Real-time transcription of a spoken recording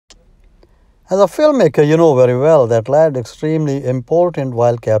As a filmmaker, you know very well that light is extremely important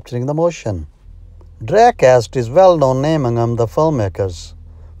while capturing the motion. Dracast is well-known name among the filmmakers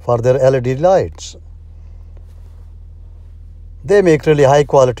for their LED lights. They make really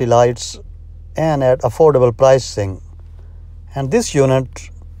high-quality lights and at affordable pricing. And this unit,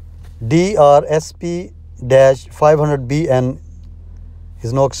 DRSP-500BN,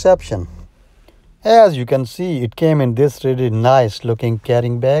 is no exception. As you can see, it came in this really nice looking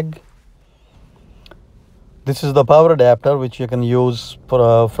carrying bag. This is the power adapter which you can use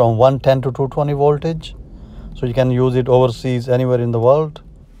for, from 110 to 220 voltage. So you can use it overseas anywhere in the world.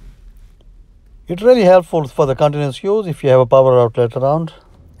 It's really helpful for the continuous use if you have a power outlet around.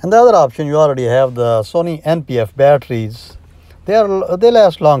 And the other option, you already have the Sony NPF batteries. They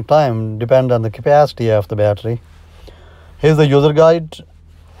last long time, depend on the capacity of the battery. Here's the user guide.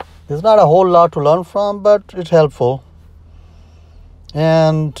 There's not a whole lot to learn from, but it's helpful.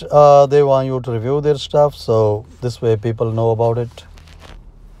 And they want you to review their stuff, so this way people know about it.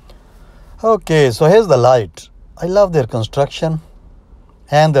 Okay, so here's the light. I love their construction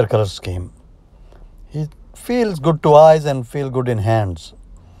and their color scheme. It feels good to eyes and feel good in hands.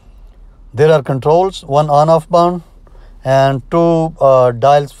 There are controls, one on-off button and two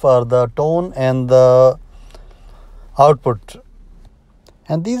dials for the tone and the output.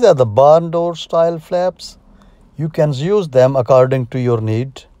 And these are the barn door style flaps. You can use them according to your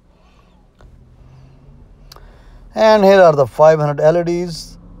need. And here are the 500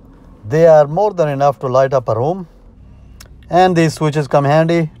 LEDs. They are more than enough to light up a room. And these switches come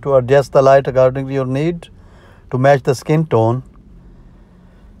handy to adjust the light according to your need to match the skin tone.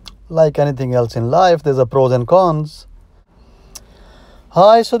 Like anything else in life, there's a pros and cons.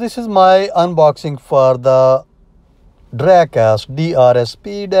 Hi, so this is my unboxing for the Dracast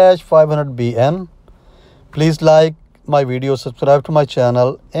DRSP-500BN. Please like my video, subscribe to my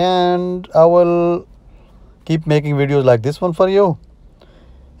channel, and I will keep making videos like this one for you.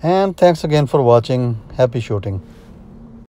 And thanks again for watching. Happy shooting.